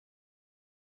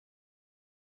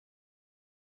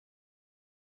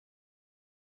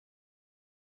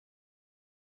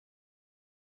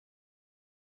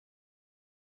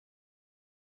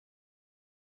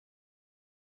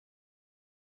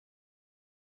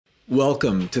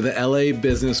Welcome to the LA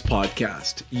Business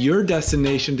Podcast, your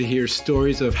destination to hear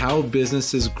stories of how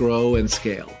businesses grow and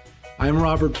scale. I'm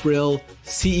Robert Brill,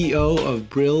 CEO of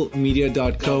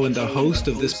BrillMedia.co and the host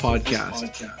of this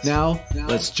podcast. Now,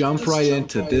 let's jump right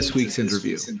into this week's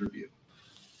interview.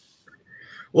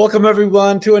 Welcome,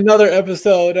 everyone, to another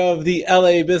episode of the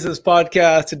LA Business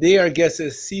Podcast. Today, our guest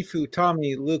is Sifu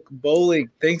Thommy, Luke Boehlig.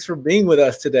 Thanks for being with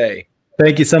us today.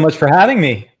 Thank you so much for having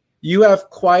me. You have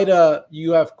quite a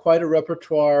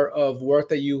repertoire of work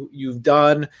that you've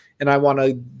done, and I want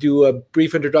to do a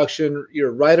brief introduction. You're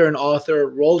a writer and author,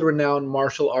 world-renowned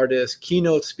martial artist,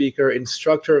 keynote speaker,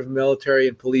 instructor of military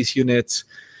and police units.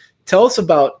 Tell us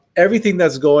about everything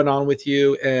that's going on with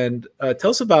you, and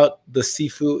tell us about the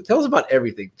Sifu. Tell us about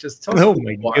everything. Just tell us. Oh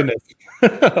my goodness!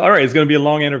 All right, it's going to be a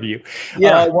long interview.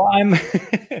 Yeah. Well,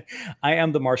 I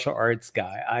am the martial arts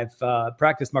guy. I've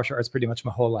practiced martial arts pretty much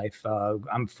my whole life.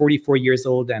 I'm 44 years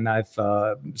old, and I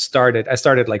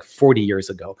started like 40 years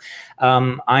ago.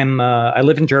 I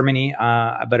live in Germany,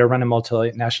 but I run a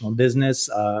multinational business.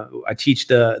 I teach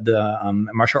the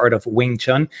martial art of Wing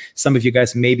Chun. Some of you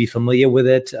guys may be familiar with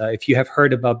it. If you have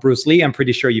heard about Bruce Lee, I'm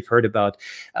pretty sure you've heard about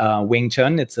Wing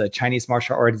Chun. It's a Chinese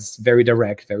martial art. It's very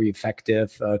direct, very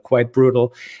effective, quite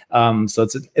brutal. So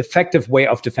it's an effective way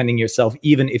of defending yourself,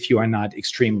 even if you are not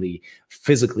extremely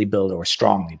physically built or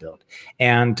strongly built.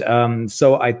 And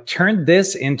so I turned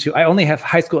this into, I only have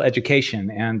high school education,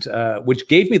 and which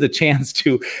gave me the chance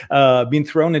to being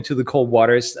thrown into the cold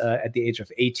waters at the age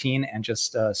of 18 and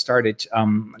just started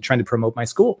trying to promote my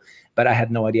school. But I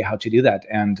had no idea how to do that.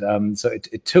 And so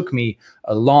it took me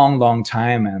a long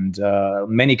time and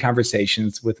many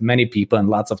conversations with many people and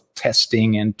lots of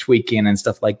testing and tweaking and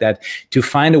stuff like that to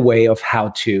find a way of how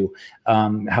to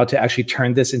actually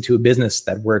turn this into a business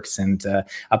that works. And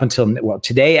up until, well,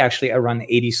 today, actually, I run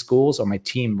 80 schools, or my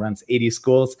team runs 80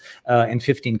 schools in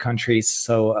 15 countries.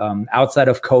 So outside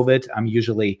of COVID, I'm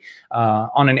usually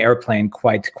on an airplane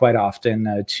quite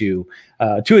often to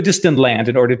a distant land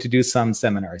in order to do some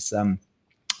seminars.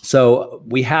 So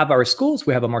we have our schools,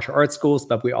 we have a martial arts schools,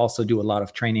 but we also do a lot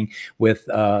of training with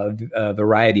a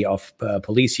variety of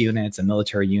police units and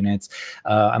military units.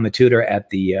 I'm a tutor at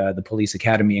the police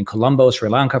academy in Colombo, Sri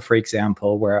Lanka, for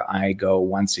example, where I go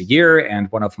once a year,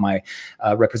 and one of my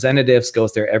representatives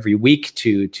goes there every week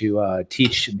to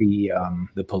teach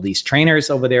the police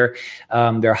trainers over there.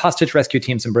 There are hostage rescue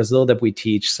teams in Brazil that we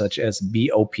teach, such as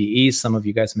BOPE. Some of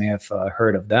you guys may have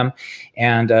heard of them,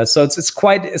 and so it's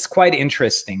quite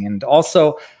interesting. And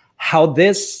also how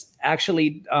this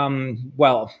actually,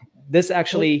 let's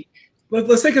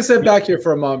take a step back here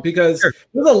for a moment, because sure,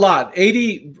 there's a lot,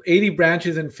 80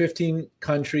 branches in 15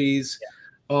 countries.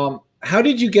 Yeah. How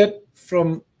did you get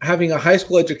from having a high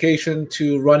school education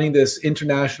to running this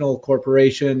international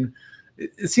corporation?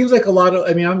 It seems like a lot of,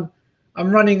 I mean, I'm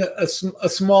running a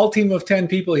small team of 10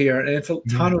 people here, and it's a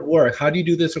ton of work. How do you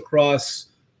do this across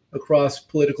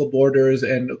political borders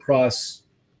and across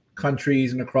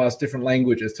countries and across different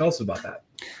languages? Tell us about that.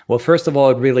 Well, first of all,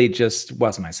 it really just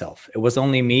was myself. It was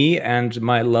only me and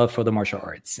my love for the martial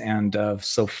arts. And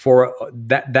so for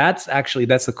that's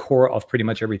the core of pretty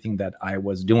much everything that I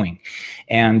was doing.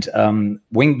 And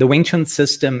the Wing Chun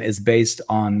system is based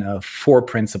on 4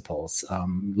 principles.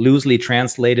 Loosely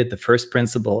translated, the first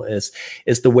principle is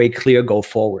the way clear, go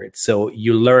forward. So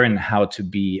you learn how to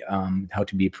be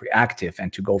proactive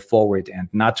and to go forward and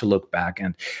not to look back,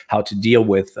 and how to deal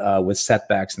with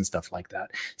setbacks and stuff like that.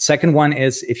 Second one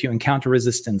is, if you encounter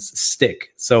resistance,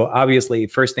 stick. So obviously,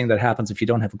 first thing that happens if you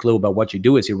don't have a clue about what you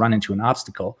do is you run into an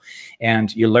obstacle,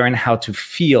 and you learn how to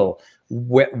feel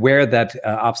where that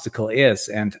obstacle is,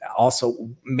 and also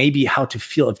maybe how to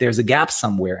feel if there's a gap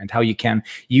somewhere, and how you can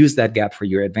use that gap for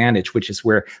your advantage, which is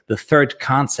where the third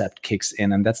concept kicks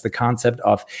in. And that's the concept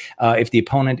of if the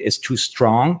opponent is too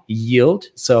strong, yield.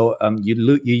 So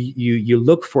you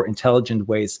look for intelligent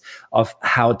ways of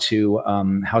how to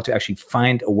actually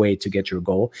find a way to get your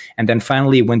goal. And then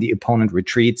finally, when the opponent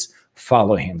retreats,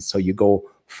 follow him. So you go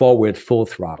forward full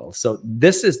throttle. So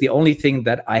this is the only thing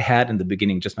that I had in the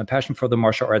beginning, just my passion for the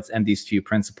martial arts and these few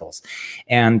principles.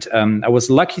 And I was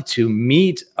lucky to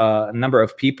meet a number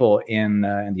of people in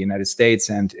the United States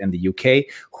and in the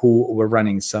UK who were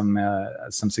running some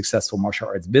successful martial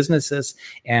arts businesses,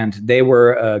 and they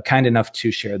were kind enough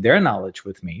to share their knowledge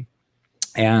with me.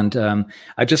 And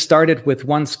I just started with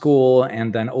one school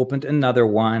and then opened another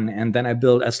one. And then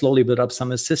I slowly built up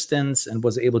some assistants and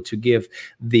was able to give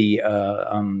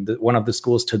one of the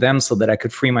schools to them so that I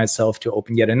could free myself to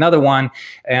open yet another one.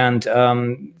 And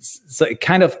so it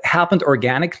kind of happened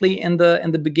organically in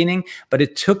the beginning, but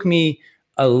it took me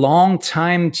a long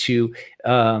time to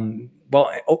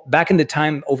back in the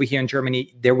time over here in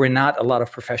Germany, there were not a lot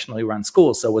of professionally run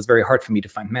schools, so it was very hard for me to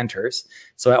find mentors.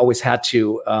 So I always had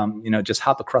to, just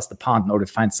hop across the pond in order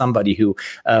to find somebody who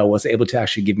was able to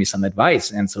actually give me some advice.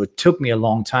 And so it took me a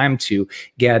long time to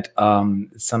get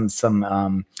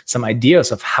some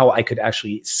ideas of how I could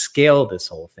actually scale this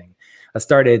whole thing. I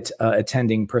started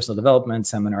attending personal development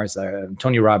seminars.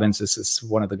 Tony Robbins is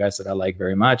one of the guys that I like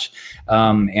very much,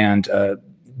 and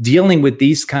dealing with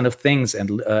these kind of things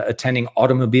and attending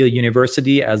automobile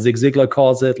university, as Zig Ziglar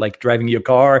calls it, like driving your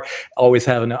car, always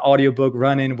having an audiobook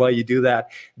running while you do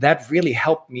that. That really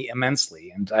helped me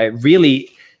immensely. And I really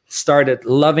started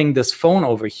loving this phone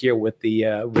over here with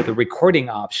the recording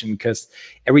option, because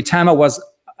every time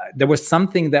there was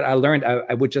something that I learned,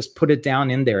 I would just put it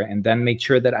down in there and then make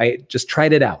sure that I just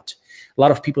tried it out. A lot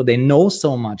of people, they know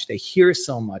so much, they hear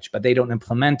so much, but they don't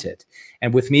implement it.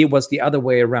 And with me, it was the other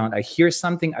way around. I hear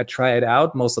something, I try it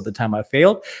out. Most of the time I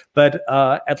failed, but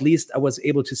at least I was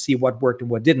able to see what worked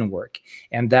and what didn't work.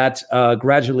 And that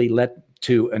gradually led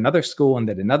to another school, and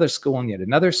then another school, and yet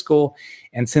another school.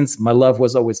 And since my love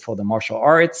was always for the martial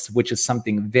arts, which is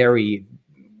something very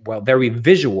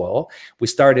visual, we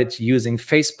started using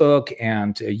Facebook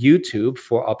and YouTube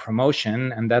for our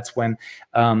promotion. And that's when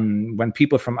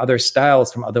people from other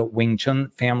styles, from other Wing Chun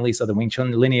families, other Wing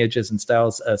Chun lineages and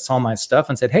styles saw my stuff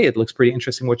and said, hey, it looks pretty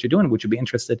interesting what you're doing. Would you be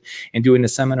interested in doing a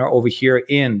seminar over here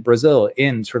in Brazil,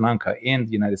 in Sri Lanka, in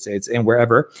the United States, and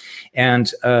wherever?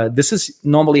 And this is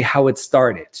normally how it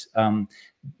started.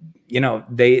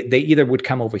 They either would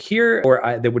come over here,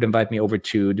 or they would invite me over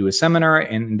to do a seminar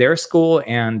in their school,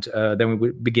 and then we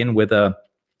would begin with a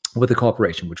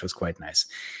cooperation, which was quite nice.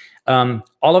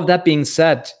 All of that being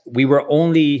said, we were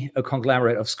only a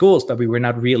conglomerate of schools, but we were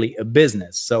not really a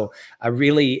business. So I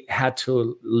really had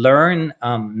to learn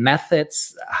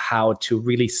methods, how to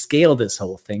really scale this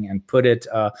whole thing and put it,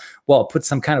 put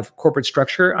some kind of corporate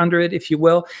structure under it, if you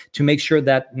will, to make sure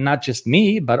that not just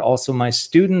me, but also my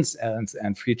students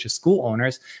and future school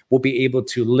owners will be able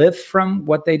to live from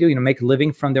what they do, make a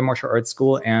living from their martial arts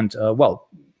school and,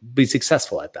 be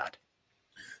successful at that.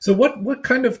 So what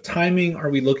kind of timing are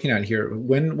we looking at here?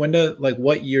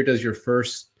 What year does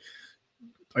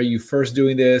are you first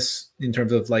doing this in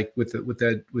terms of like with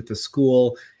the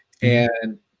school,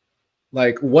 and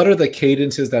like what are the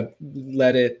cadences that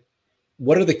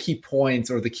what are the key points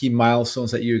or the key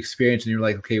milestones that you experienced and you're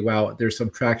like, okay, wow, there's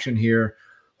some traction here.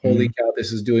 Holy cow,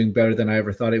 this is doing better than I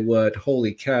ever thought it would.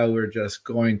 Holy cow, we're just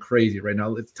going crazy right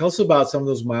now. Tell us about some of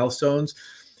those milestones.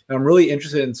 And I'm really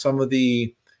interested in some of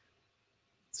the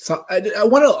I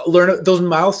want to learn. Those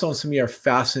milestones to me are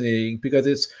fascinating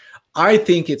because I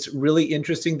think it's really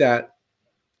interesting that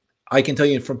I can tell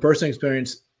you from personal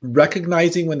experience,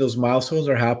 recognizing when those milestones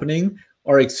are happening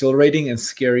are exhilarating and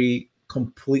scary,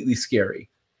 completely scary.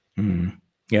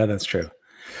 Yeah, that's true.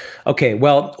 Okay,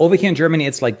 well, over here in Germany,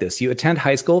 it's like this. You attend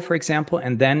high school, for example,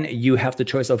 and then you have the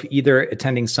choice of either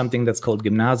attending something that's called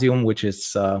gymnasium, which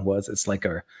is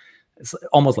it's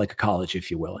almost like a college, if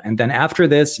you will. And then after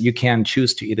this, you can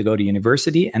choose to either go to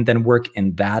university and then work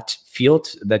in that field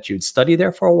that you'd study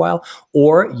there for a while,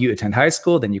 or you attend high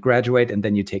school, then you graduate, and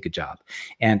then you take a job.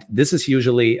 And this is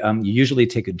usually, you usually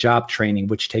take a job training,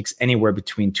 which takes anywhere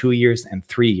between 2 years and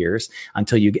 3 years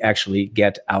until you actually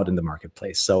get out in the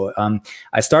marketplace. So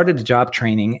I started a job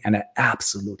training and I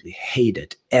absolutely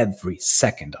hated every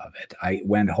second of it. I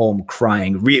went home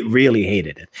crying, really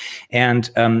hated it.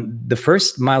 And the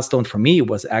first milestone for me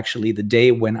was actually the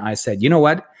day when I said, you know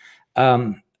what?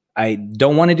 I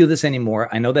don't want to do this anymore.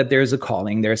 I know that there's a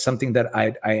calling. There's something that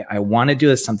I want to do.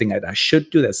 There's something that I should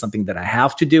do. That's something that I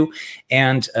have to do.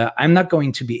 And I'm not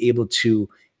going to be able to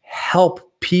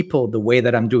help people the way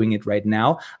that I'm doing it right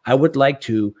now. I would like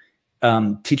to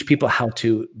teach people how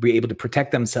to be able to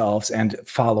protect themselves and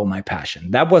follow my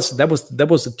passion. Those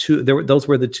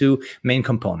were the two main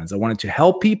components. I wanted to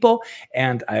help people,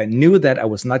 and I knew that I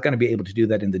was not going to be able to do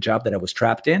that in the job that I was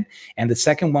trapped in. And the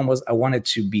second one was I wanted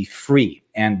to be free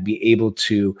and be able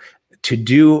to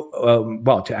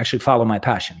actually follow my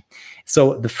passion.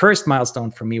 So the first milestone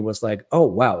for me was like, oh,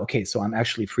 wow, okay, so I'm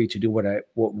actually free to do what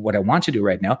I want to do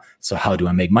right now. So how do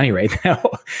I make money right now?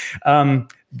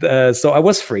 So I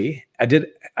was free.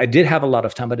 I did have a lot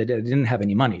of time, but I didn't have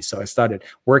any money. So I started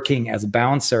working as a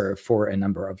bouncer for a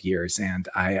number of years. And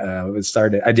I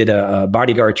did a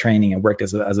bodyguard training and worked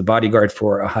as a bodyguard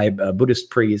for a high Buddhist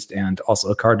priest and also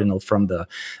a cardinal from the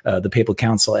Papal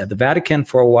Council at the Vatican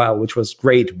for a while, which was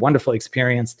great, wonderful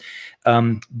experience.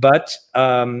 But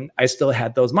I still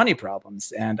had those money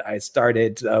problems, and I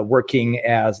started working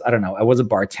as, I was a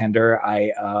bartender.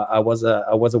 I was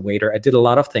a waiter. I did a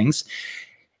lot of things.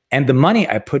 and the money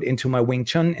I put into my Wing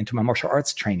Chun, into my martial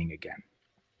arts training again.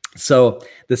 So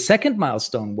the second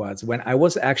milestone was when I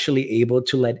was actually able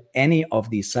to let any of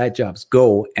these side jobs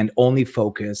go and only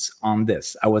focus on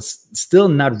this. I was still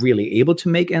not really able to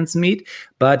make ends meet,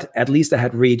 but at least I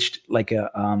had reached like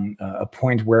a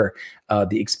point where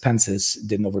the expenses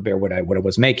didn't overbear what I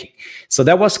was making. So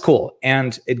that was cool.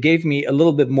 And it gave me a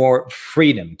little bit more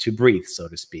freedom to breathe, so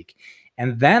to speak.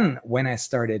 And then when I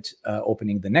started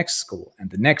opening the next school and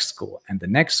the next school and the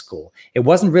next school, it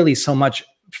wasn't really so much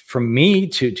for me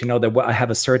to know that I have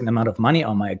a certain amount of money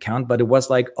on my account, but it was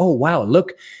like, oh, wow,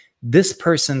 look, this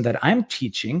person that I'm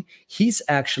teaching, he's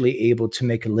actually able to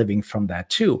make a living from that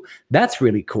too. That's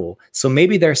really cool. So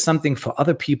maybe there's something for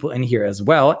other people in here as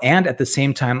well. And at the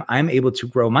same time, I'm able to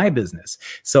grow my business.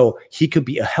 So he could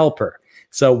be a helper.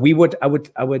 So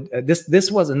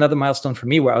this was another milestone for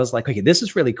me where I was like, okay, this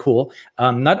is really cool.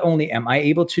 Not only am I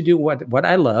able to do what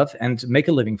I love and make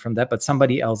a living from that, but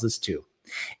somebody else's too.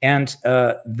 And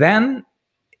then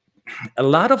a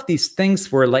lot of these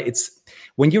things were like, it's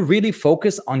when you really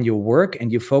focus on your work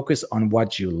and you focus on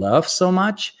what you love so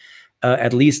much,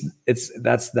 at least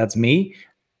that's me.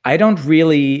 I don't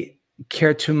really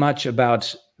care too much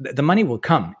about the money will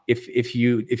come if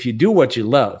you do what you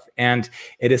love, and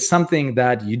it is something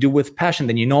that you do with passion.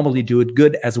 Then you normally do it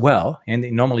good as well, and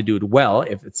you normally do it well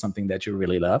if it's something that you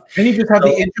really love. And you just have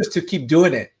the interest to keep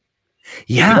doing it.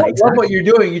 Yeah, if you don't love what you're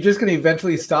doing, you're just going to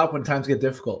eventually stop when times get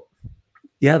difficult.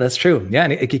 Yeah, that's true. Yeah,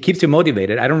 and it keeps you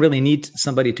motivated. I don't really need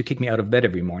somebody to kick me out of bed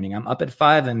every morning. I'm up at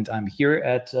 5 and I'm here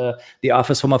at the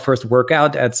office for my first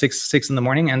workout at 6 in the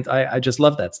morning, and I just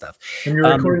love that stuff. And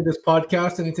you're recording this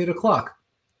podcast and it's 8 o'clock.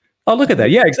 Oh, look at that.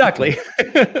 Yeah, exactly.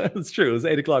 It's true. It's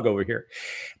 8 o'clock over here.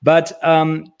 But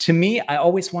to me, I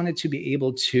always wanted to be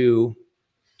able to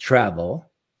travel.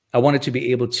 I wanted to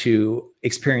be able to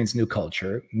experience new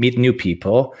culture, meet new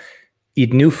people,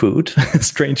 eat new food,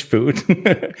 strange food.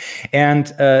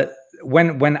 And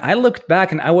when I looked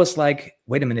back and I was like,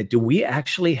 wait a minute, do we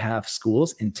actually have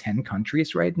schools in 10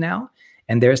 countries right now?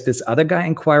 And there's this other guy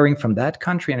inquiring from that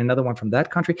country and another one from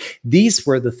that country. These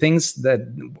were the things that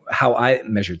how I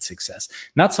measured success.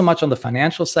 Not so much on the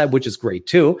financial side, which is great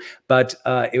too, but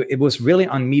it was really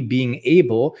on me being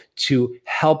able to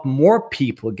help more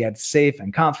people get safe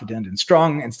and confident and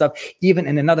strong and stuff, even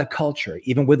in another culture,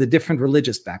 even with a different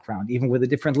religious background, even with a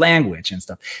different language and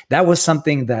stuff. That was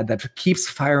something that keeps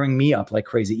firing me up like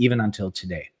crazy, even until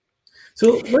today.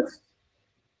 So let's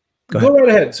go right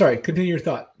ahead. Sorry, continue your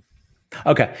thought.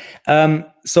 Okay.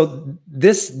 So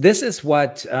this is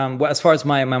what, as far as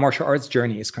my martial arts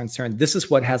journey is concerned, this is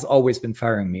what has always been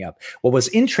firing me up. What was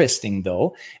interesting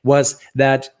though, was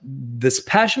that this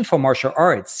passion for martial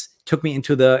arts took me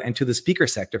into the speaker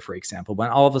sector, for example, when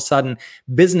all of a sudden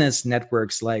business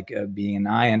networks like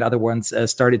BNI and other ones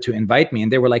started to invite me, and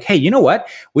they were like, hey, you know what?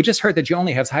 We just heard that you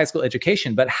only have high school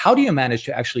education, but how do you manage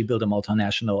to actually build a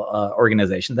multinational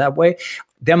organization that way?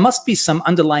 There must be some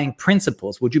underlying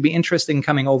principles. Would you be interested in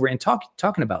coming over and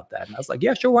talking about that? And I was like,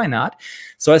 yeah, sure, why not?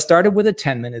 So I started with a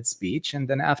 10-minute speech. And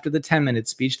then after the 10-minute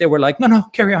speech, they were like, no,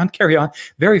 carry on.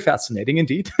 Very fascinating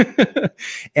indeed.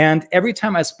 And every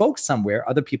time I spoke somewhere,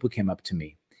 other people came up to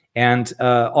me. And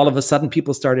all of a sudden,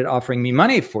 people started offering me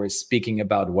money for speaking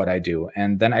about what I do.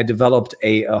 And then I developed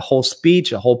a whole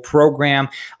speech, a whole program.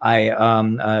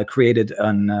 I created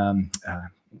an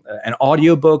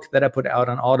audiobook that I put out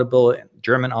on Audible,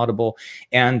 German Audible,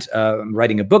 and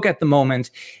writing a book at the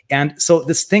moment. And so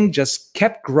this thing just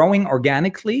kept growing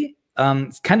organically.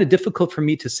 It's kind of difficult for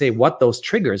me to say what those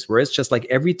triggers were. It's just like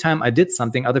every time I did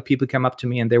something, other people come up to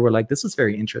me and they were like, this is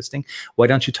very interesting. Why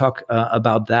don't you talk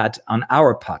about that on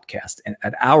our podcast and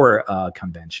at our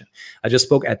convention? I just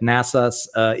spoke at NASA's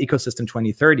Ecosystem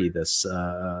 2030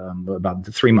 about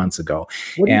 3 months ago.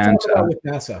 What do you talk about with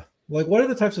NASA? Like, what are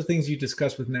the types of things you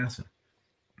discuss with NASA?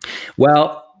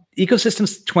 Well,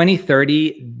 Ecosystems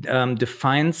 2030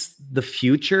 defines the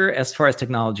future as far as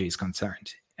technology is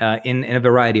concerned in a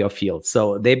variety of fields.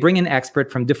 So they bring in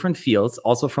experts from different fields,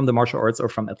 also from the martial arts or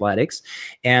from athletics,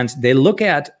 and they look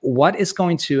at what is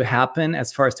going to happen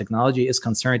as far as technology is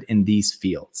concerned in these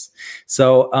fields.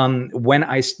 So when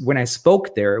I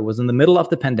spoke there, it was in the middle of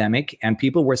the pandemic, and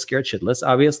people were scared shitless,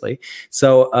 obviously.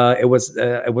 So it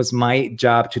was my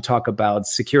job to talk about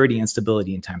security and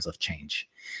stability in times of change.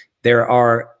 There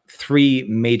are three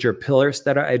major pillars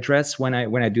that I address when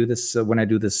I do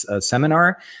this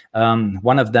seminar.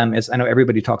 One of them is, I know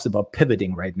everybody talks about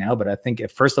pivoting right now, but I think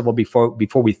first of all,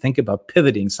 before we think about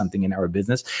pivoting something in our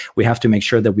business, we have to make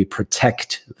sure that we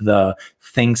protect the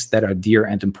things that are dear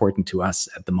and important to us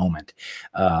at the moment,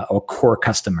 our core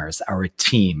customers, our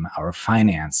team, our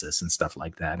finances, and stuff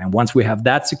like that. And once we have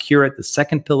that secured, the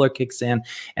second pillar kicks in,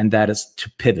 and that is to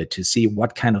pivot, to see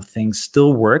what kind of things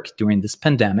still work during this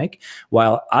pandemic,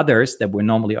 while others that were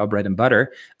normally our bread and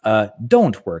butter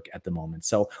don't work at the moment.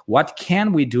 So what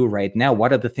can we do right now?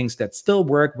 What are the things that still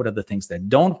work? What are the things that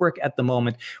don't work at the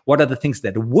moment? What are the things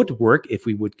that would work if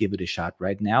we would give it a shot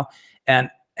right now? And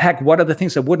heck, what are the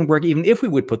things that wouldn't work even if we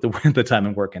would put the time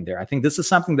and work in there? I think this is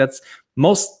something that's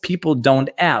most people don't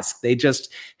ask. They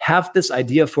just have this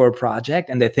idea for a project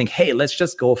and they think, hey, let's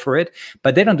just go for it.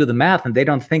 But they don't do the math and they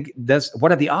don't think,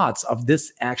 what are the odds of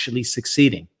this actually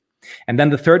succeeding? And then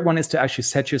the third one is to actually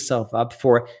set yourself up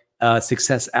for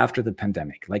success after the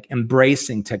pandemic, like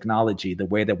embracing technology the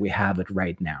way that we have it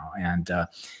right now. And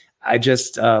I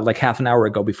just, like half an hour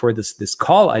ago before this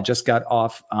call, I just got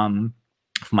off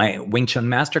my Wing Chun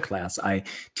masterclass. I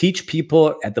teach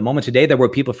people at the moment today, there were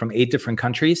people from 8 different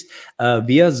countries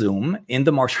via Zoom in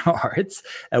the martial arts,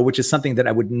 which is something that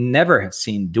I would never have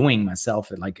seen doing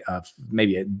myself like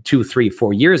maybe 2, 3,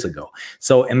 4 years ago.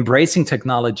 So embracing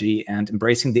technology and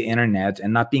embracing the internet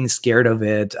and not being scared of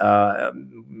it.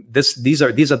 These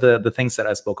are the things that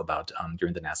I spoke about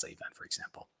during the NASA event, for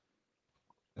example.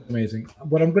 Amazing.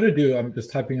 What I'm going to do, I'm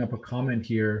just typing up a comment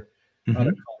here, not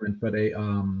a comment, but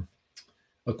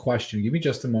a question. Give me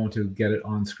just a moment to get it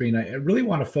on screen. I really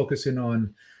want to focus in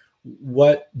on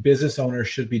what business owners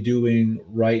should be doing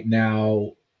right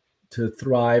now to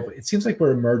thrive. It seems like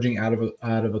we're emerging out of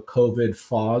a COVID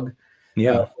fog.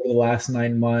 For the last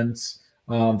 9 months.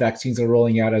 Vaccines are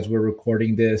rolling out as we're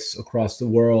recording this across the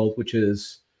world, which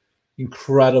is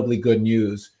incredibly good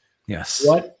news. Yes.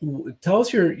 Tell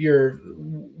us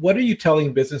what are you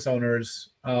telling business owners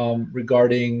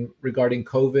regarding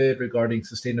COVID, regarding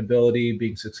sustainability,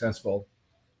 being successful?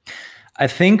 I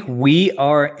think we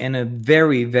are in a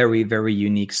very, very, very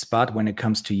unique spot when it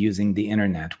comes to using the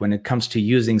internet, when it comes to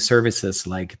using services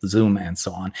like Zoom and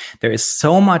so on. There is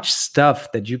so much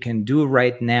stuff that you can do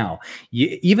right now.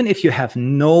 Even if you're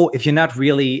not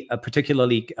really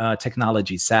particularly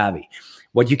technology savvy.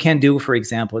 What you can do, for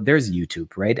example, there's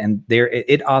YouTube, right? And there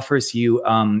it offers you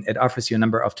a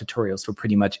number of tutorials for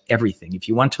pretty much everything. If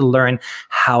you want to learn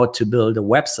how to build a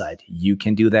website, you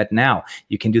can do that now.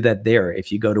 You can do that there.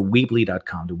 If you go to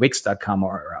Weebly.com, to Wix.com,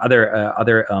 or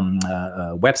other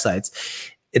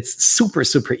websites, it's super,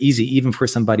 super easy, even for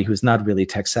somebody who's not really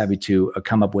tech savvy, to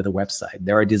come up with a website.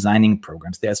 There are designing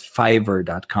programs. There's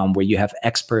Fiverr.com, where you have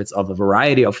experts of a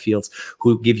variety of fields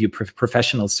who give you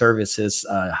professional services,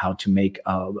 how to make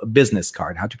a business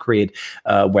card, how to create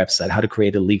a website, how to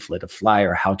create a leaflet, a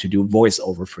flyer, how to do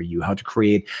voiceover for you, how to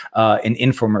create an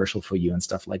infomercial for you and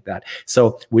stuff like that.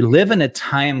 So we live in a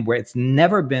time where it's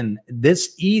never been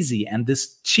this easy and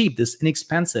this cheap, this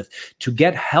inexpensive to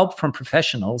get help from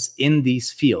professionals in these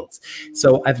fields.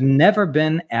 So I've never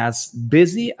been as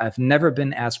busy, I've never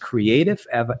been as creative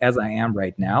as I am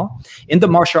right now. In the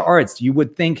martial arts, you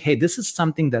would think, hey, this is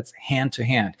something that's hand to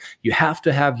hand. You have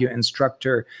to have your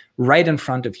instructor right in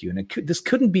front of you. And this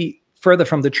couldn't be further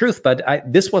from the truth, but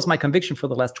this was my conviction for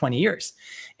the last 20 years.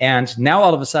 And now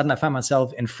all of a sudden I find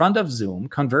myself in front of Zoom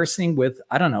conversing with,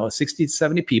 I don't know, 60,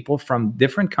 70 people from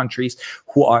different countries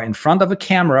who are in front of a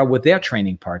camera with their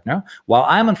training partner, while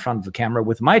I'm in front of the camera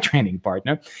with my training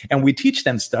partner. And we teach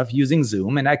them stuff using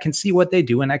Zoom, and I can see what they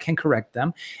do and I can correct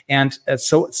them. And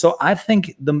so I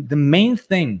think the main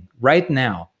thing right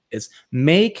now is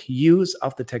make use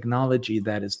of the technology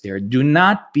that is there. Do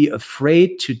not be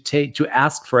afraid to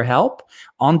ask for help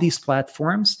on these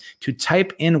platforms, to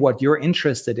type in what you're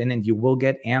interested in, and you will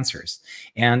get answers.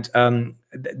 And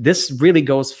this really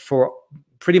goes for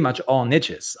pretty much all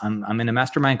niches. I'm in a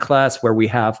mastermind class where we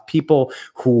have people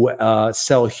who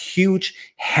sell huge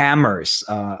hammers,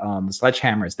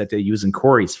 sledgehammers that they use in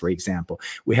quarries, for example.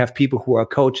 We have people who are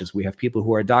coaches. We have people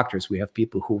who are doctors. We have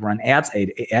people who run ad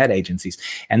agencies.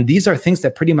 And these are things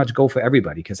that pretty much go for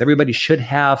everybody, because everybody should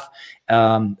have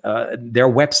their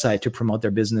website to promote their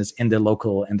business in the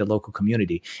local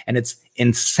community. And it's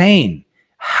insane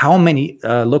how many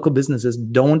local businesses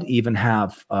don't even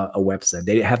have a website.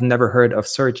 They have never heard of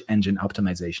search engine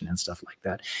optimization and stuff like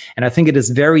that. And I think it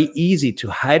is very easy to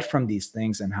hide from these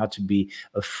things and how to be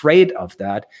afraid of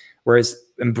that, whereas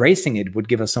embracing it would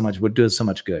give us so much, would do us so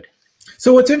much good.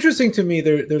 So what's interesting to me,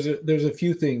 there's a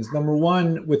few things. Number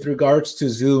one, with regards to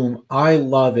Zoom, I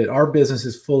love it. Our business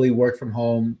is fully work from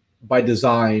home. by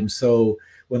design. So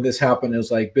when this happened, it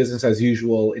was like business as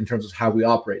usual in terms of how we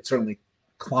operate. Certainly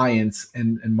clients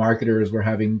and marketers were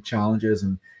having challenges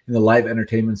in the live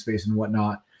entertainment space and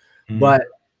whatnot. But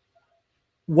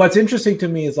what's interesting to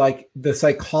me is like the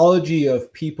psychology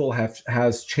of people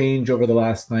has changed over the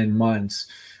last 9 months.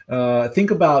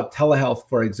 Think about telehealth,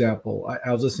 for example.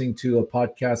 I was listening to a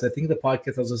podcast. I think the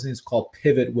podcast I was listening to is called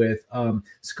Pivot with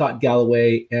Scott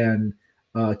Galloway and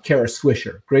Kara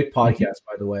Swisher. Great podcast,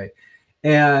 by the way.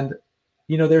 And,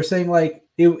 you know, they're saying like,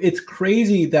 it's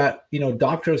crazy that, you know,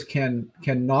 doctors can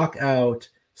knock out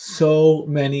so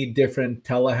many different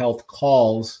telehealth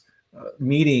calls,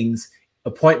 meetings,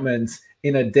 appointments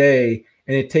in a day,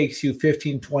 and it takes you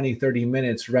 15, 20, 30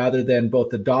 minutes rather than both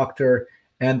the doctor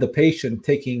and the patient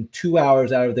taking 2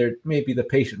 hours out of their, maybe the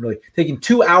patient really taking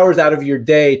 2 hours out of your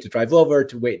day to drive over,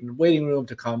 to wait in the waiting room,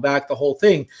 to come back, the whole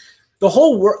thing. The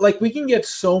whole work, like we can get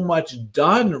so much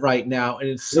done right now, and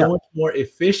it's so much more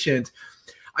efficient.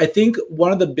 I think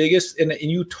one of the biggest, and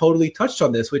you totally touched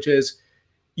on this, which is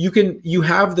you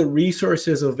have the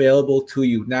resources available to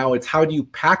you. Now it's how do you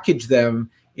package them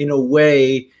in a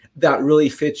way that really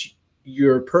fits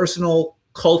your personal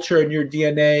culture and your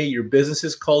DNA, your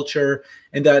business's culture,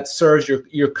 and that serves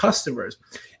your customers.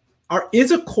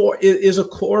 Is a core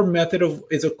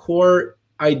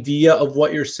idea of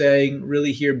what you're saying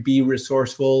really here, be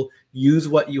resourceful, use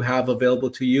what you have available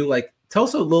to you? Like, tell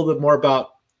us a little bit more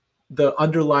about the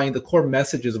core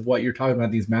messages of what you're talking about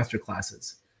in these master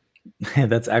classes.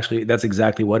 That's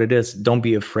exactly what it is. Don't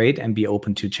be afraid and be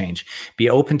open to change. Be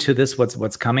open to this,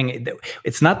 what's coming.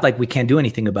 It's not like we can't do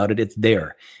anything about it. It's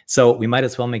there. So we might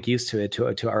as well make use to it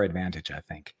to our advantage, I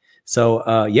think.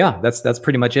 So yeah, that's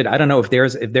pretty much it. I don't know if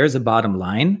there's a bottom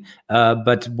line,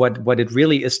 but what it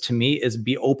really is to me is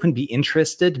be open, be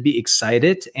interested, be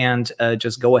excited, and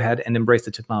just go ahead and embrace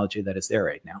the technology that is there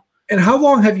right now. And how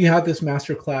long have you had this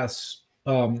masterclass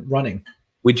running?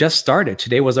 We just started.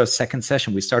 Today was our second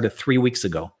session. We started 3 weeks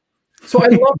ago. So I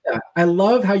love that. I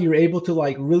love how you're able to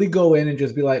like really go in and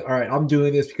just be like, all right, I'm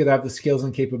doing this because I have the skills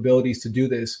and capabilities to do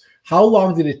this. How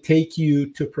long did it take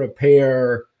you to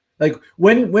prepare? Like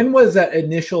when was that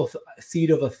initial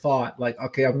seed of a thought? Like,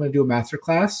 okay, I'm going to do a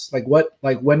masterclass.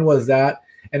 When was that?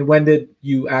 And when did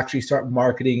you actually start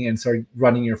marketing and start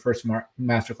running your first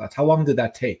masterclass? How long did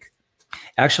that take?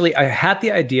 Actually, I had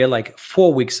the idea like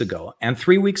 4 weeks ago, and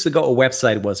 3 weeks ago, a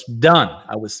website was done.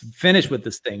 I was finished with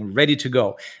this thing, ready to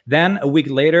go. Then a week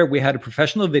later, we had a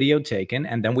professional video taken,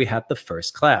 and then we had the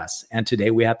first class. And today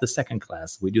we have the second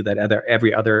class. We do that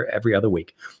every other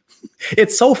week.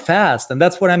 It's so fast, and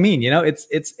that's what I mean. You know,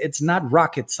 it's not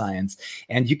rocket science.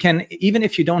 And you can, even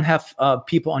if you don't have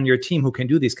people on your team who can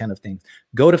do these kind of things,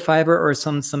 go to Fiverr or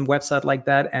some website like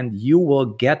that, and you will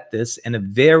get this in a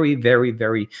very, very,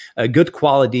 very good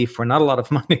quality for not a lot of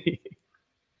money.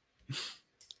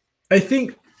 I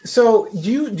think so. Do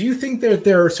you think that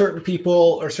there are certain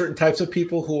people or certain types of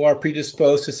people who are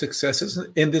predisposed to successes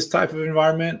in this type of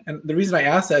environment? And the reason I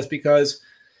ask that is because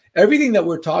everything that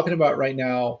we're talking about right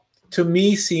now, to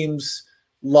me, seems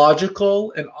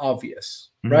logical and obvious,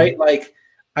 right? Like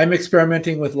I'm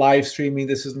experimenting with live streaming.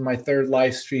 This is my third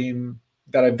live stream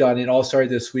that I've done. It all started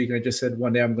this week, and I just said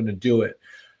one day I'm going to do it.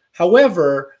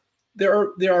 However,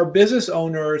 there are business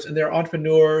owners and there are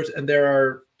entrepreneurs and there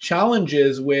are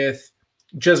challenges with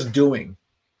just doing,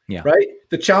 right?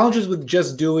 The challenges with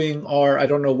just doing are, I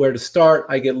don't know where to start.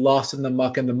 I get lost in the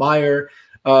muck and the mire.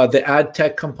 The ad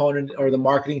tech component or the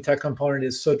marketing tech component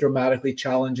is so dramatically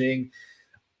challenging.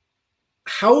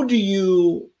 How do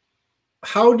you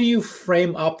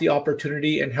frame up the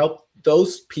opportunity and help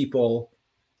those people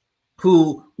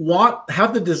who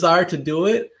have the desire to do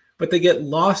it, but they get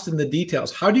lost in the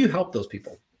details? How do you help those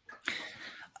people?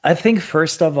 I think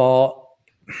first of all,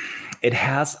 it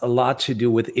has a lot to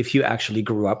do with if you actually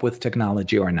grew up with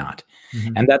technology or not.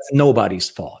 And that's nobody's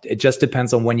fault. It just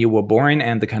depends on when you were born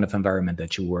and the kind of environment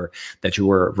that you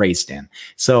were raised in.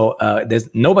 So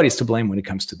there's nobody's to blame when it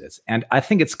comes to this. And I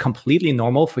think it's completely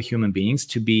normal for human beings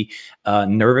to be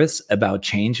nervous about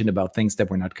change and about things that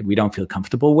we don't feel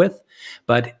comfortable with.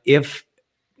 But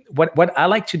what I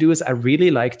like to do is I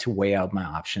really like to weigh out my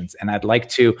options, and I'd like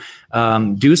to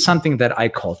do something that I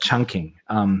call chunking.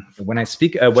 When I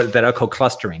speak, that I call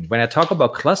clustering. When I talk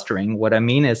about clustering, what I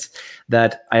mean is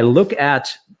that I look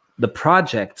at the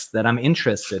projects that I'm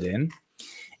interested in,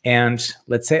 and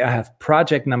let's say I have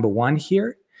project number 1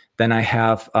 here Then I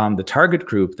have the target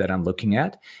group that I'm looking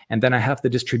at, and then I have the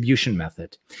distribution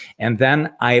method. And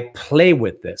then I play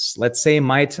with this. Let's say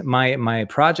my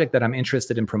project that I'm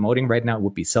interested in promoting right now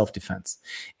would be self-defense.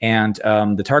 And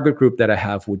the target group that I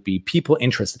have would be people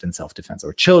interested in self-defense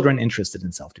or children interested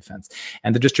in self-defense.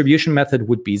 And the distribution method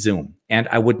would be Zoom. And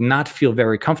I would not feel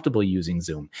very comfortable using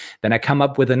Zoom. Then I come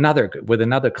up with another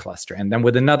cluster, and then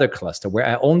with another cluster where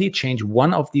I only change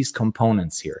one of these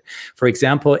components here. For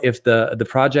example, if the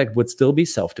project would still be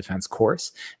self-defense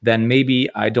course, then maybe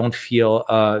I don't feel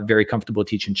very comfortable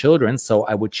teaching children. So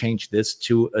I would change this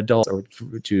to adults or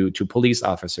to police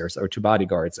officers or to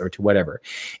bodyguards or to whatever.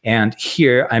 And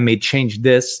here I may change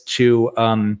this to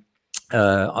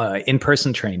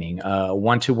in-person training,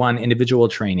 one-to-one individual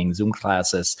training, Zoom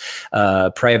classes,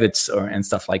 privates, and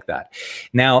stuff like that.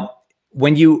 Now,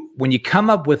 when you come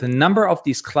up with a number of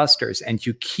these clusters and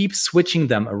you keep switching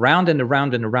them around and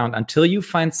around and around until you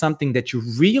find something that you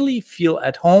really feel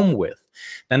at home with,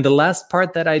 then the last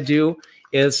part that I do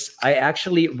is I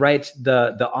actually write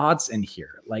the odds in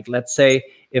here. Like, let's say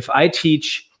if I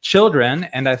teach children,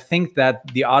 and I think that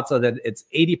the odds are that it's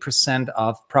 80%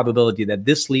 of probability that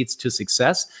this leads to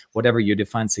success, whatever you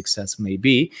define success may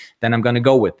be, then I'm going to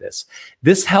go with this.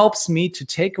 This helps me to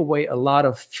take away a lot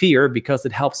of fear because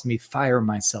it helps me fire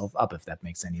myself up, if that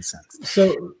makes any sense.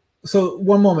 So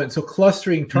one moment. So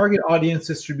clustering, target audience,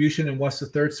 distribution, and what's the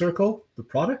third circle? The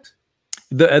product?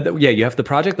 Yeah, you have the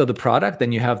project or the product,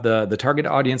 then you have the target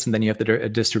audience, and then you have the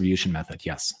distribution method.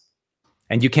 Yes.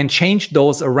 And you can change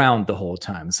those around the whole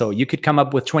time. So you could come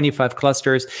up with 25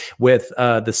 clusters with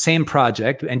the same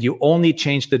project, and you only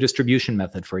change the distribution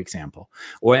method, for example.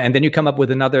 And then you come up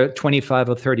with another 25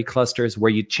 or 30 clusters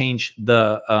where you change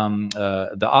the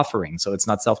offering. So it's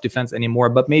not self-defense anymore,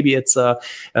 but maybe it's a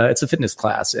fitness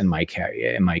class in my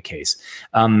case.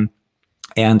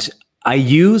 And I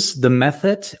use the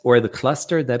method or the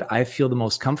cluster that I feel the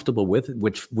most comfortable with,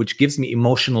 which gives me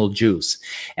emotional juice.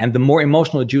 And the more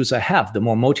emotional juice I have, the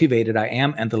more motivated I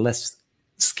am, and the less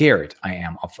scared I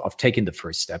am of taking the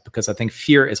first step, because I think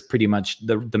fear is pretty much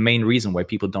the main reason why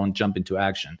people don't jump into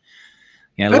action.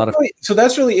 Yeah, so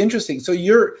that's really interesting. So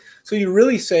you're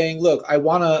really saying, look, I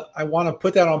wanna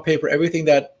put that on paper, everything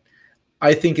that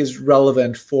I think is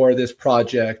relevant for this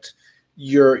project.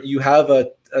 You have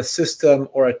a system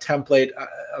or a template,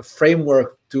 a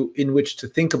framework in which to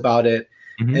think about it.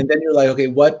 Mm-hmm. And then you're like, okay,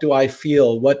 what do I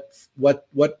feel? What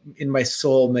in my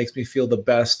soul makes me feel the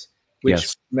best?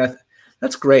 Which method?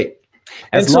 That's great.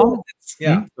 As long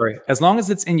as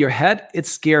it's in your head,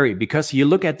 it's scary because you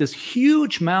look at this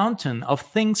huge mountain of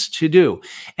things to do,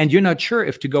 and you're not sure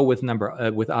if to go with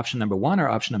option number 1 or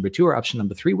option number 2 or option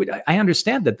number 3. I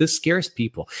understand that this scares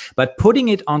people, but putting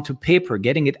it onto paper,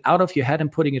 getting it out of your head and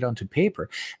putting it onto paper,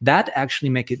 that actually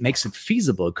makes it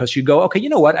feasible, because you go, okay, you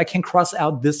know what? I can cross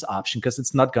out this option because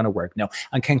it's not going to work. No,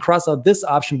 I can cross out this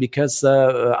option because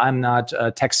I'm not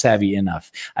tech savvy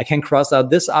enough. I can cross out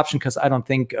this option because I don't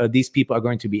think these people are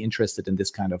going to be interested in this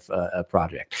kind of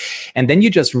project. And then you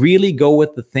just really go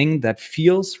with the thing that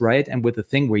feels right, and with the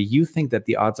thing where you think that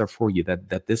the odds are for you, that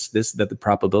the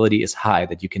probability is high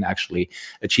that you can actually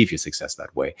achieve your success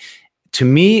that way. To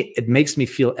me, it makes me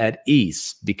feel at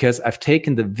ease because I've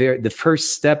taken the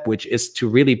first step, which is to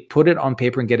really put it on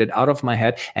paper and get it out of my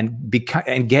head, and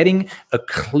getting a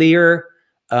clear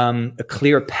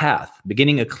path,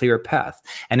 beginning a clear path.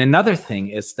 And another thing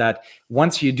is that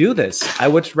once you do this, I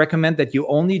would recommend that you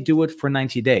only do it for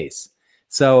 90 days.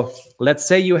 So let's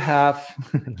say you have,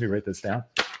 let me write this down.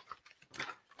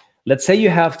 Let's say you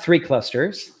have 3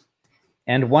 clusters,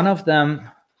 and one of them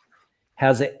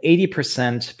has an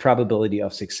 80% probability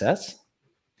of success.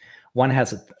 One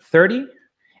has a 30,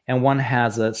 and one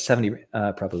has a 70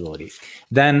 probability.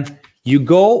 Then you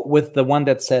go with the one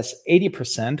that says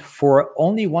 80% for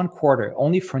only 1 quarter,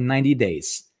 only for 90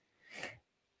 days.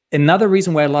 Another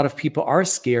reason why a lot of people are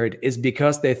scared is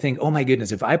because they think, oh my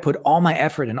goodness, if I put all my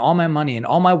effort and all my money and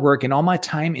all my work and all my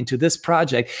time into this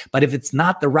project, but if it's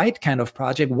not the right kind of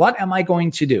project, what am I going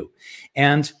to do?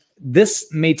 And this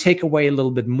may take away a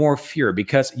little bit more fear,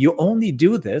 because you only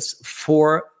do this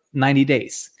for 90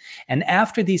 days. And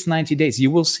after these 90 days,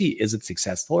 you will see, is it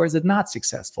successful or is it not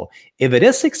successful? If it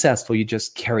is successful, you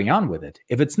just carry on with it.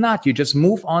 If it's not, you just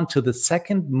move on to the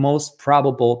second most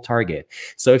probable target.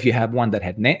 So if you have one that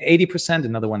had 80%,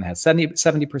 another one that has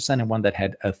 70%, and one that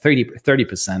had a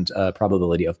 30%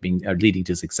 probability of leading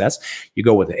to success, you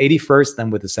go with the 80 first, then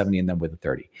with the 70, and then with the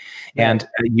 30. And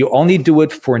you only do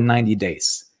it for 90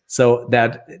 days. So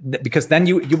because then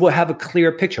you will have a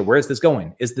clear picture. Where is this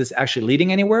going? Is this actually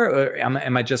leading anywhere, or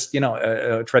am I just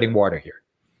treading water here?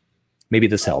 Maybe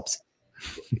this helps.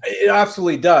 It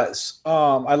absolutely does.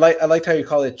 I liked how you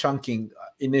call it chunking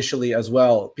initially as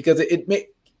well, because I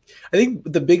think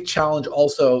the big challenge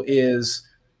also is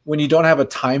when you don't have a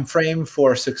time frame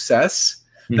for success,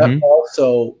 that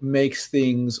also makes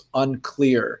things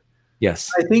unclear.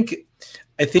 Yes. I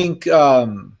think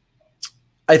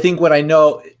when I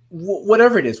know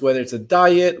whatever it is, whether it's a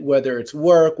diet, whether it's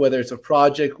work, whether it's a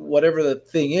project, whatever the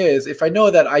thing is, if I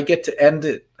know that I get to end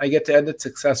it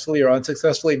successfully or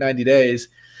unsuccessfully in 90 days,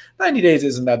 90 days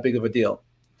isn't that big of a deal.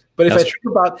 But if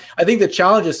I think the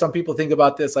challenge is some people think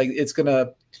about this like it's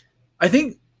gonna, I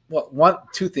think, well,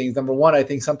 two things. Number one, I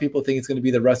think some people think it's going to be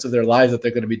the rest of their lives that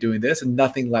they're going to be doing this, and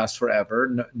nothing lasts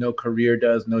forever. No career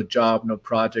does, no job, no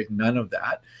project, none of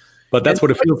that. But that's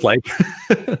what it feels like.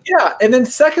 Yeah. And then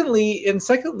secondly,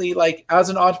 like as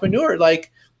an entrepreneur,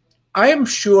 like I am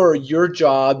sure your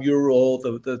job, your role,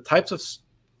 the types of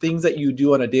things that you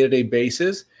do on a day-to-day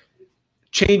basis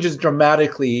changes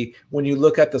dramatically when you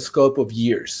look at the scope of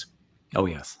years. Oh,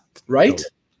 yes. Right? Totally.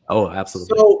 Oh,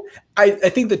 absolutely. So I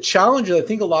think the challenge is, I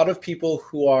think a lot of people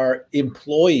who are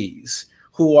employees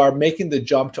who are making the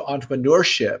jump to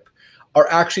entrepreneurship are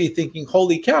actually thinking,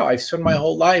 holy cow, I've spent my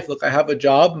whole life. Look, I have a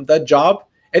job. That job,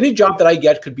 any job that I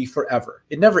get could be forever.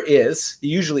 It never is. It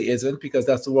usually isn't, because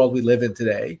that's the world we live in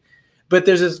today. But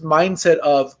there's this mindset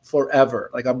of forever.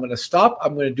 Like, I'm going to stop,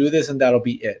 I'm going to do this, and that'll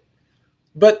be it.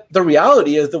 But the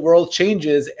reality is the world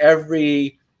changes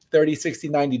every 30, 60,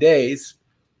 90 days.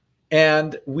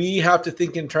 And we have to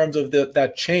think in terms of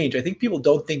that change. I think people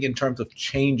don't think in terms of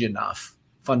change enough,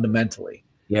 fundamentally.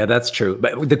 Yeah, that's true.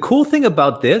 But the cool thing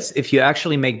about this, if you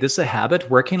actually make this a habit,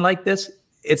 working like this,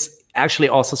 it's actually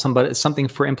also something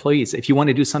for employees. If you want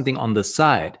to do something on the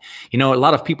side, you know, a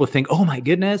lot of people think, oh my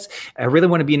goodness, I really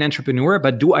want to be an entrepreneur,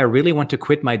 but do I really want to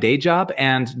quit my day job?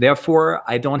 And therefore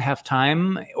I don't have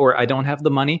time, or I don't have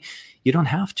the money. You don't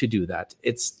have to do that.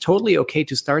 It's totally okay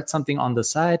to start something on the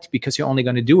side, because you're only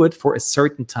going to do it for a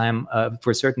certain time,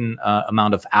 for a certain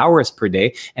amount of hours per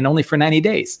day, and only for 90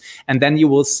 days. And then you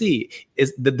will see,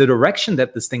 is the direction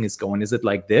that this thing is going, is it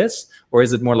like this, or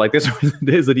is it more like this, or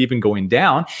is it even going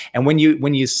down? And when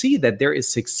you see that there is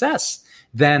success,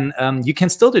 then you can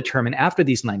still determine after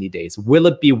these 90 days, will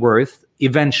it be worth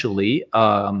eventually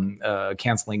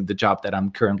canceling the job that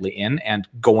I'm currently in and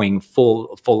going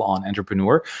full on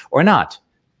entrepreneur or not?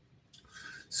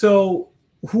 So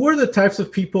who are the types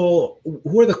of people,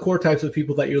 who are the core types of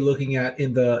people that you're looking at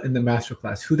in the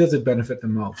masterclass? Who does it benefit the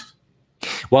most?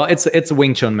 Well, it's a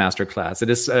Wing Chun masterclass. It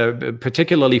is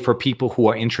particularly for people who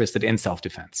are interested in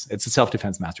self-defense. It's a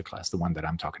self-defense masterclass, the one that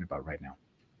I'm talking about right now.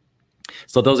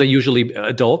 So those are usually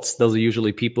adults. Those are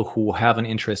usually people who have an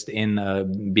interest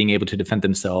in being able to defend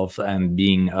themselves and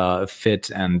being fit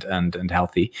and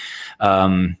healthy.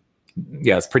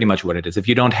 Yeah, it's pretty much what it is. If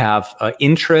you don't have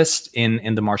interest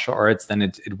in the martial arts, then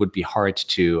it would be hard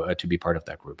to be part of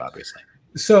that group, obviously.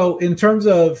 So in terms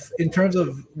of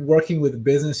working with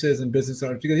businesses and business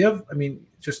owners, because you have, I mean,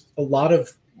 just a lot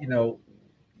of, you know,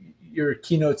 you're a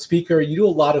keynote speaker, you do a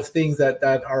lot of things that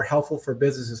are helpful for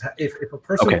businesses. If a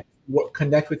person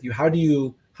connect with you, how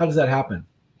does that happen?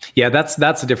 Yeah, that's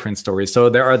a different story. So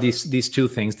there are these two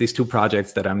things, these two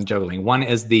projects that I'm juggling. One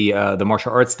is the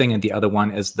martial arts thing, and the other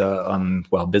one is the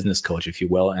well, business coach, if you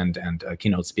will, and a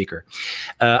keynote speaker.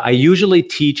 I usually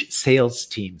teach sales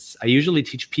teams. I usually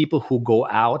teach people who go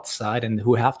outside and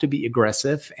who have to be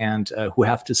aggressive and who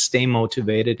have to stay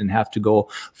motivated and have to go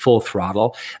full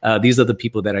throttle. These are the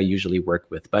people that I usually work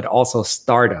with, but also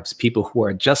startups, people who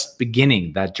are just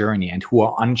beginning that journey and who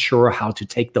are unsure how to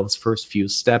take those first few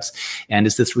steps. And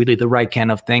is this really the right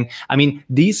kind of thing? I mean,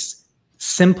 these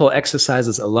simple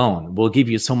exercises alone will give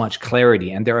you so much clarity,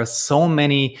 and there are so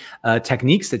many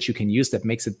techniques that you can use that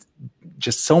makes it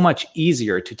just so much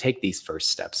easier to take these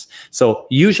first steps. So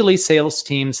usually sales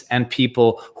teams and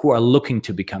people who are looking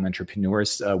to become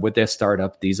entrepreneurs with their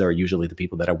startup, these are usually the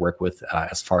people that I work with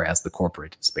as far as the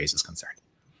corporate space is concerned.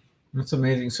 That's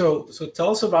amazing. So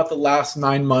tell us about the last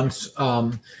 9 months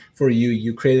for you.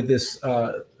 You created this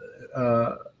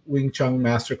Wing Chun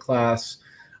masterclass.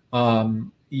 How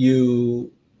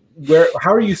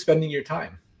are you spending your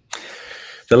time?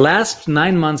 The last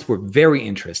 9 months were very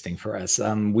interesting for us.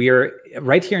 We're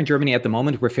right here in Germany at the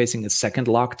moment. We're facing a second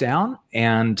lockdown,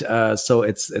 and so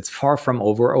it's far from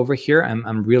over here.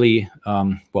 I'm really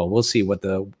well. We'll see what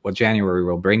January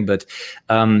will bring, but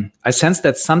I sensed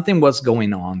that something was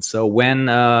going on. So when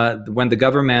the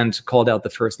government called out the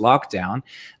first lockdown,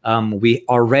 we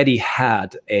already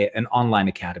had an online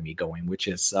academy going, which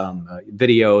is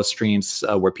video streams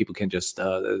where people can just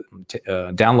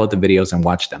download the videos and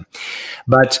watch them.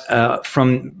 But But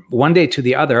from one day to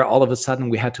the other, all of a sudden,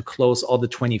 we had to close all the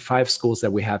 25 schools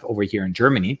that we have over here in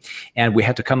Germany, and we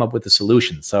had to come up with a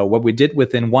solution. So what we did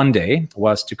within one day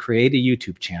was to create a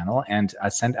YouTube channel, and I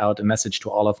sent out a message to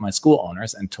all of my school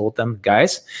owners and told them,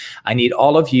 guys, I need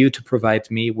all of you to provide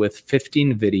me with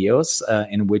 15 videos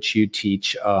in which you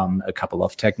teach a couple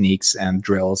of techniques and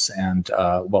drills and,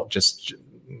 well, just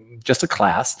a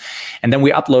class. And then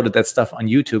we uploaded that stuff on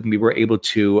YouTube, and we were able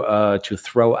to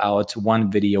throw out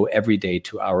one video every day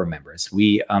to our members.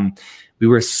 We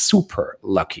were super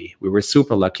lucky. We were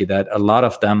super lucky that a lot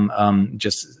of them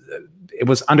it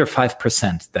was under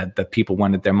 5% that people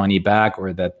wanted their money back,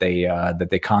 or that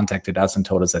they contacted us and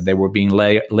told us that they were being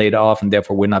laid off and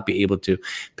therefore would not be able to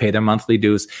pay their monthly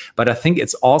dues. But I think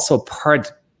it's also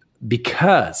part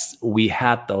because we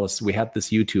had this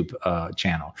YouTube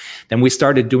channel. Then we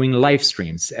started doing live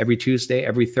streams every Tuesday,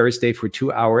 every Thursday for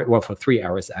 2 hours, well, for 3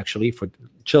 hours actually, for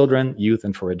children, youth,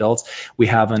 and for adults. We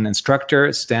have an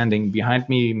instructor standing behind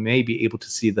me. You may be able to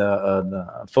see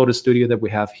the photo studio that we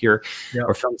have here,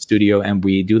 or film studio, and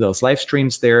we do those live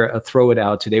streams there, throw it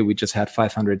out. Today we just had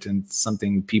 500 and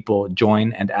something people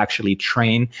join and actually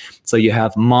train. So you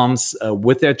have moms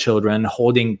with their children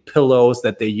holding pillows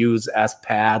that they use as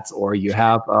pads, or you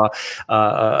have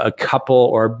a couple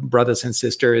or brothers and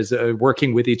sisters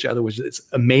working with each other, which is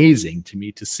amazing to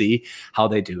me to see how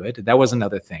they do it. That was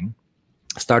another thing.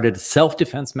 Started a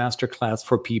self-defense masterclass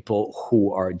for people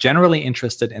who are generally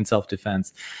interested in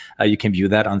self-defense. You can view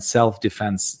that on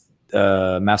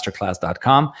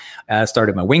self-defense-masterclass.com.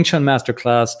 Started my Wing Chun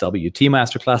masterclass,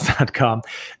 wtmasterclass.com.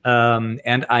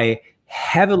 And I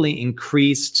heavily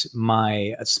increased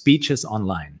my speeches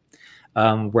online.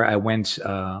 Where I went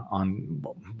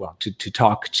to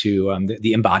talk to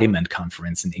the embodiment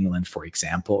conference in England, for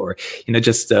example, or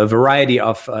just a variety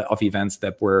of events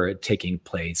that were taking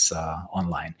place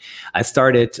online. I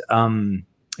started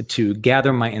to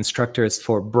gather my instructors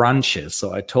for brunches.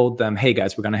 So I told them, hey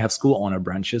guys, we're going to have school owner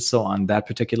brunches. So on that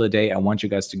particular day, I want you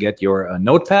guys to get your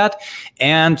notepad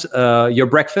and your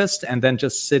breakfast, and then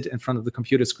just sit in front of the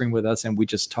computer screen with us. And we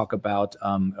just talk about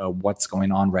what's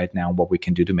going on right now, what we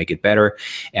can do to make it better.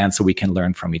 And so we can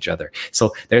learn from each other.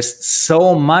 So there's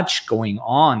so much going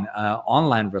on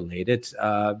online related.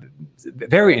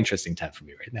 Very interesting time for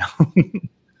me right now.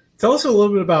 Tell us a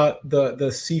little bit about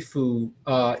the Sifu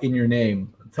in your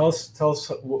name. Tell us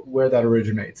where that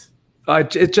originates.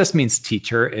 It just means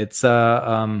teacher. It's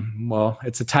well,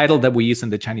 it's a title that we use in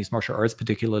the Chinese martial arts,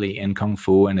 particularly in Kung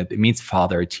Fu, and it means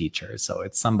father teacher. So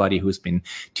it's somebody who's been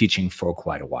teaching for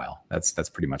quite a while. That's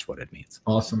pretty much what it means.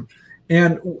 Awesome.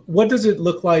 And what does it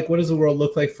look like? What does the world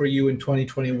look like for you in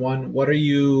 2021? What are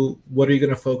you going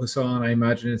to focus on? I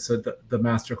imagine it's the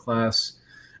master class.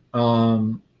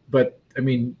 But I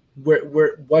mean, what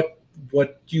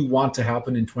do you want to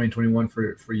happen in 2021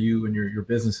 for you and your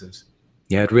businesses?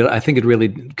 Yeah, I think it really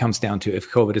comes down to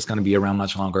if COVID is going to be around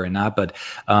much longer or not. But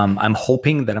I'm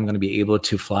hoping that I'm going to be able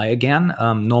to fly again.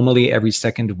 Normally, every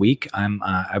second week,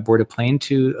 I board a plane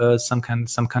to some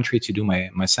country to do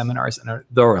my seminars, and I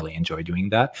thoroughly enjoy doing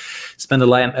that. Spend a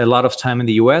lot of time in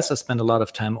the U.S. I spend a lot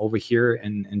of time over here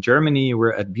in Germany.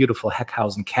 We're at beautiful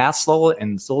Heckhausen Castle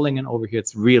in Solingen over here.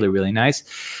 It's really, really nice.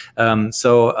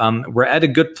 So we're at a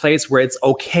good place where it's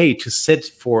okay to sit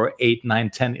for 8, 9,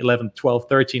 10, 11, 12,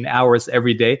 13 hours every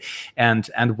day and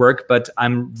work. But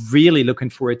I'm really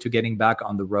looking forward to getting back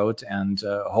on the road and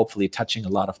hopefully touching a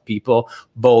lot of people,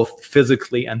 both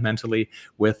physically and mentally,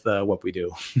 with what we do.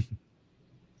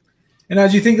 And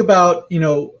as you think about,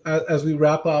 as we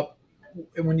wrap up,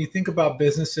 when you think about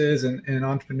businesses and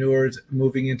entrepreneurs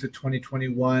moving into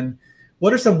 2021,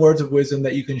 what are some words of wisdom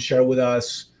that you can share with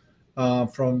us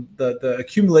from the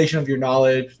accumulation of your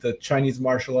knowledge, the Chinese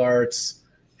martial arts?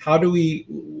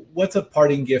 What's a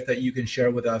parting gift that you can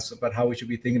share with us about how we should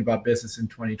be thinking about business in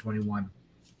 2021?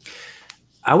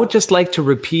 I would just like to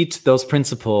repeat those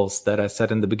principles that I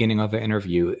said in the beginning of the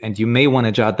interview, and you may want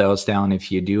to jot those down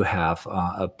if you do have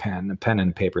a pen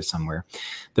and paper somewhere.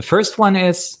 The first one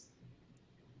is,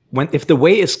 if the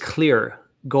way is clear,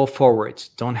 go forward.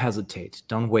 Don't hesitate.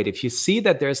 Don't wait. If you see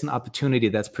that there's an opportunity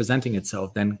that's presenting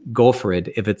itself, then go for it.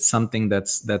 If it's something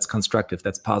that's constructive,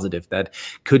 that's positive, that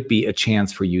could be a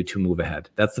chance for you to move ahead.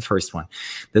 That's the first one.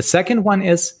 The second one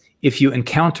is, if you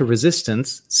encounter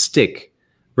resistance, stick.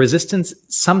 Resistance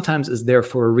sometimes is there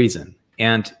for a reason.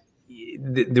 And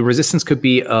the resistance could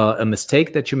be a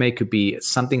mistake that you make, could be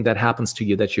something that happens to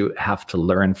you that you have to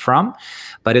learn from.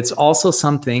 But it's also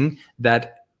something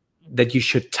that that you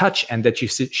should touch and that you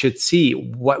should see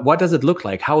what does it look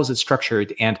like, how is it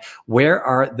structured, and where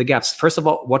are the gaps. First of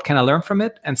all, what can I learn from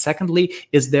it? And secondly,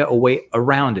 is there a way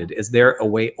around it? Is there a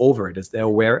way over it? Is there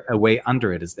a way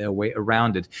under it? Is there a way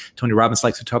around it? Tony Robbins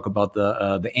likes to talk about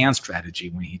the ant strategy,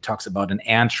 when he talks about an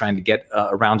ant trying to get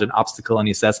around an obstacle, and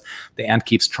he says the ant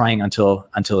keeps trying until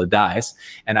it dies.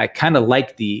 And I kind of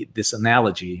like this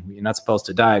analogy. You're not supposed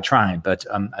to die trying, but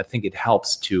I think it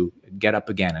helps to get up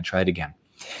again and try it again.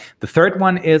 The third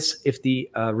one is, if the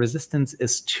resistance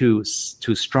is too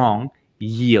strong,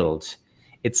 yield.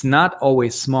 It's not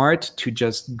always smart to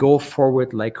just go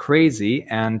forward like crazy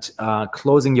and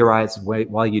closing your eyes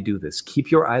while you do this. Keep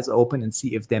your eyes open and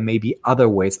see if there may be other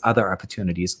ways, other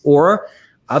opportunities, or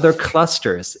other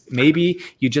clusters. Maybe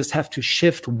you just have to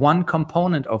shift one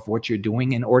component of what you're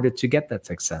doing in order to get that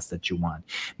success that you want.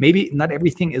 Maybe not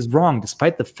everything is wrong,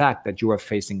 despite the fact that you are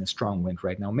facing a strong wind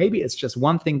right now. Maybe it's just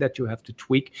one thing that you have to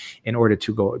tweak in order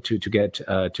to go to get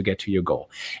to your goal.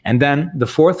 And then the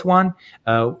fourth one,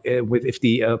 if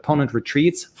the opponent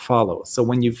retreats, follow. So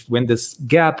when this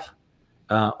gap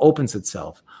opens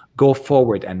itself, go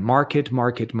forward and market,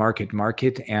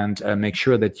 and make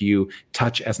sure that you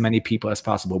touch as many people as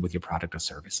possible with your product or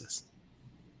services.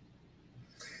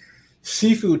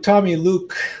 Sifu Thommy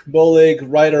Luke Boehlig,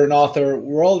 writer and author,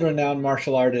 world-renowned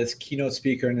martial artist, keynote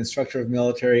speaker, and instructor of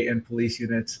military and police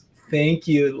units. Thank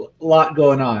you. A lot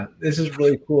going on. This is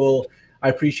really cool. I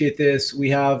appreciate this. We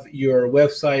have your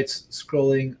websites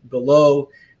scrolling below.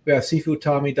 We have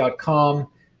sifuthommy.com,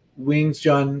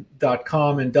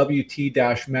 wingsjun.com, and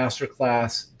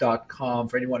wt-masterclass.com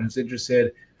for anyone who's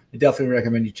interested. I definitely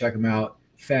recommend you check them out.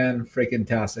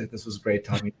 Fan-freaking-tastic. This was great,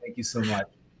 Thommy. Thank you so much.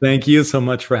 Thank you so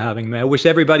much for having me. I wish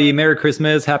everybody Merry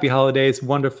Christmas, Happy Holidays,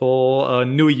 wonderful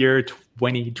New Year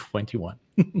 2021.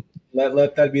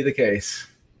 Let that be the case.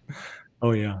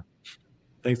 Oh, yeah.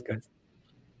 Thanks, guys.